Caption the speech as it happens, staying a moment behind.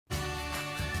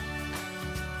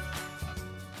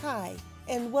Hi,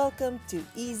 and welcome to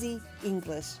Easy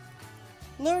English.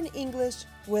 Learn English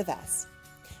with us.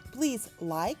 Please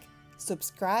like,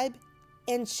 subscribe,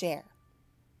 and share.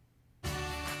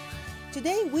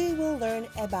 Today we will learn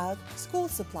about school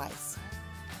supplies.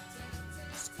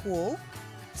 School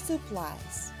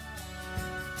supplies.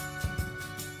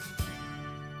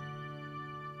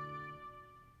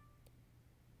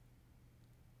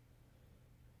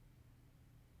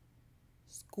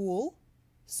 School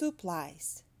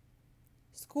supplies.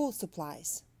 School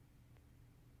supplies.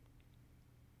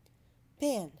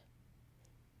 Pen,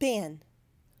 pen.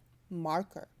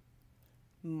 Marker,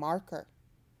 marker.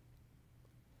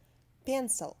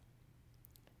 Pencil,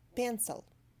 pencil.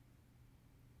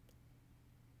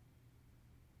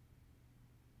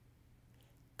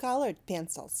 Colored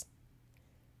pencils,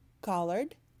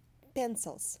 colored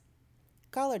pencils,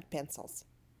 colored pencils.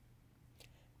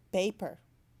 Paper,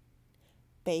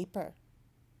 paper.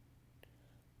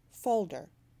 Folder,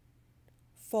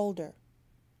 folder.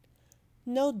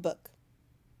 Notebook,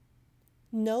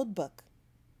 notebook.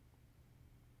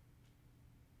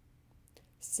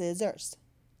 Scissors,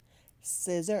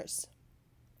 scissors.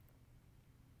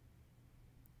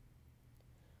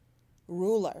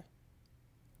 Ruler,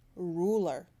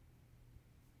 ruler.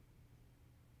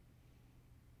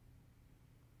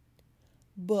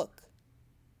 Book,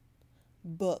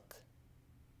 book.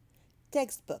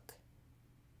 Textbook,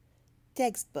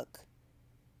 textbook.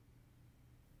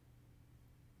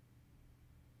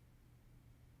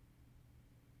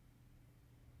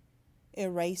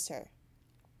 Eraser,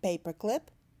 paperclip,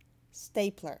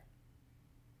 stapler.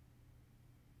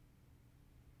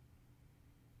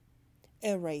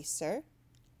 Eraser,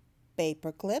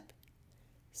 paperclip,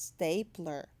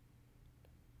 stapler.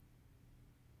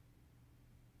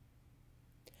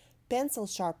 Pencil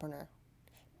sharpener,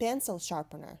 pencil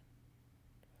sharpener.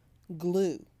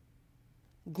 Glue,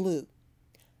 glue.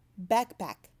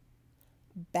 Backpack,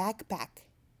 backpack.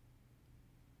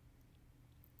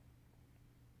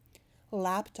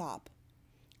 Laptop,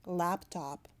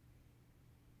 laptop.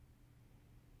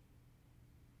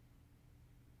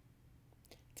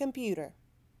 Computer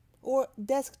or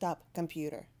desktop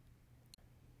computer.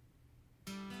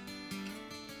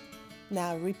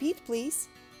 Now repeat, please.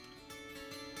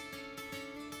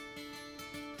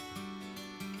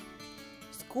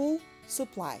 School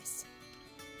supplies.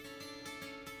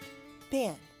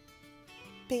 Pen,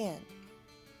 pen.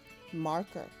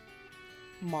 Marker,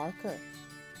 marker.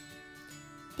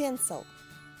 Pencil,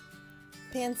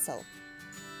 pencil.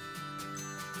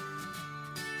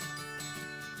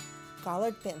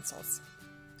 Colored pencils,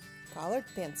 colored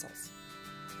pencils.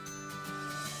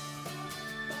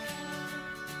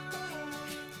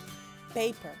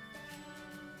 Paper,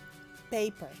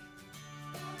 paper.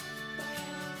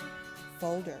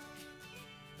 Folder,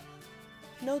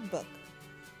 notebook,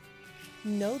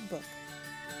 notebook.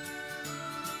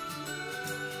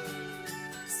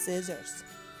 Scissors,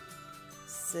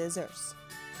 scissors.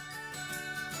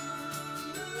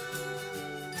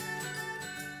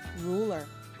 Ruler,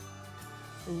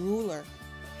 ruler.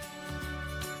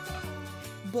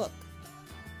 Book,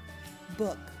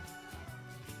 book.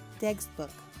 Textbook,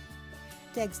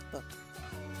 textbook.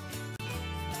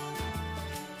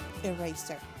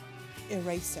 Eraser,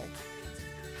 eraser.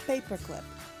 Paperclip,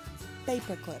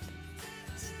 paperclip.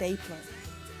 Stapler,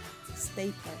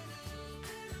 stapler.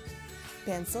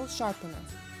 Pencil sharpener,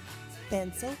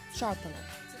 pencil sharpener.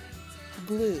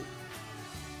 Glue,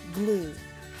 glue.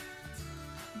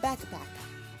 Backpack,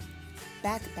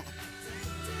 backpack.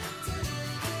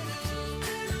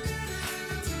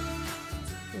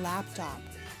 Laptop,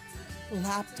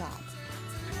 laptop.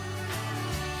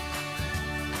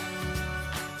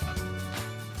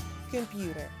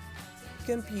 Computer,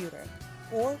 computer,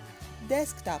 or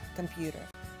desktop computer.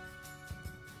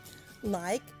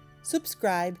 Like,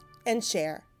 subscribe, and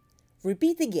share.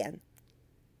 Repeat again.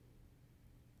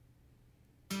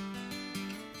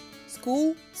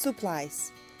 School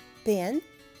supplies. Pen,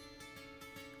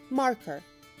 marker.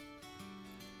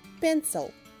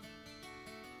 Pencil,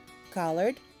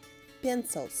 colored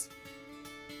pencils.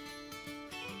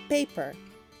 Paper,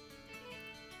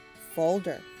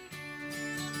 folder.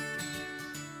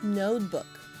 Notebook,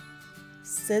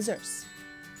 scissors.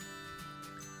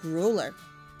 Ruler,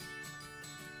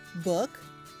 book,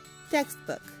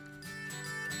 textbook.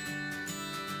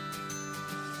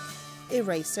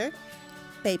 Eraser,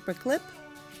 paperclip,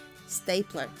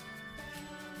 stapler.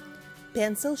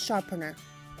 Pencil sharpener.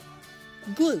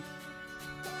 Glue.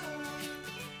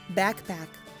 Backpack,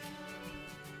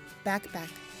 backpack.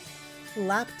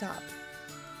 Laptop,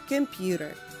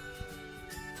 computer.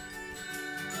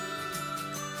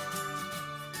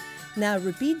 Now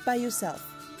repeat by yourself.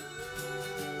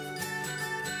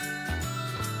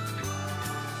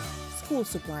 School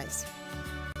supplies.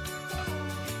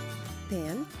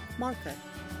 Pen, marker.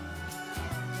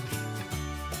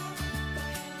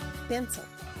 Pencil.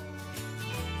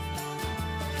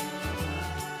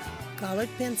 Colored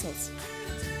pencils.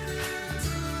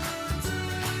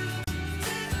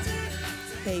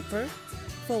 Paper,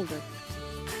 folder.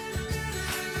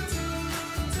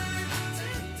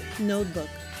 Notebook.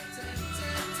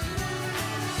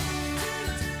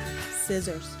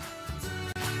 Scissors.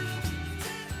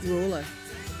 Ruler.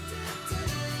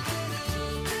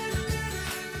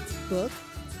 Book,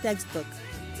 textbook.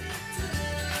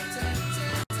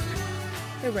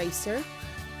 Eraser,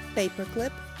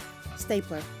 paperclip,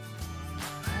 stapler.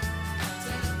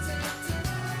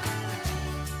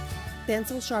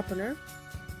 Pencil sharpener,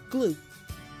 glue.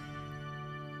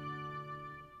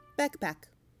 Backpack.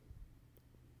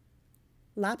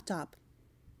 Laptop.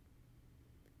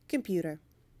 Computer.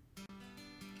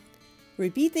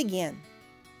 Repeat again.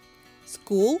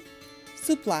 School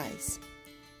supplies.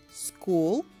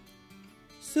 School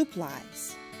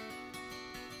supplies.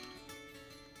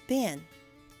 Pen,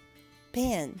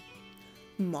 pen.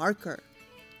 Marker,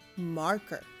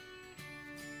 marker.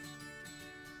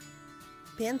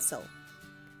 Pencil,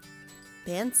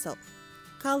 pencil.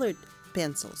 Colored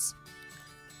pencils,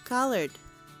 colored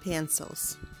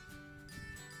pencils.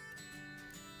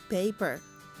 Paper,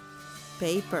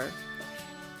 paper.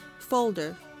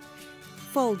 Folder,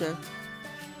 folder.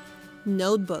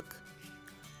 Notebook,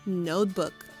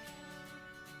 notebook.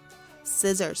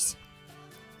 Scissors,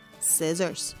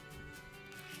 scissors.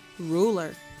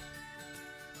 Ruler,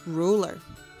 ruler.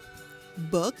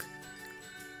 Book,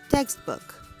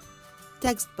 textbook,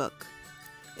 textbook.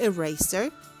 Eraser,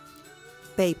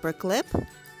 paperclip,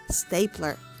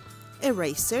 stapler.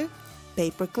 Eraser,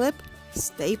 paperclip,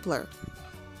 stapler.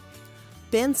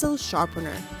 Pencil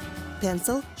sharpener,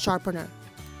 pencil sharpener.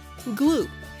 Glue,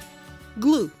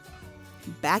 glue.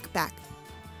 Backpack,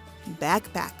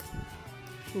 backpack.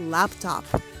 Laptop,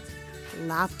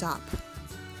 laptop.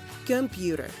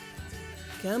 Computer,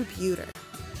 computer.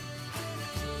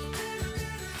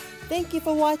 Thank you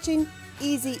for watching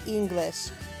Easy English.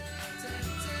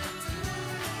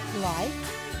 Like,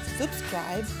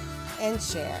 subscribe, and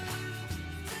share.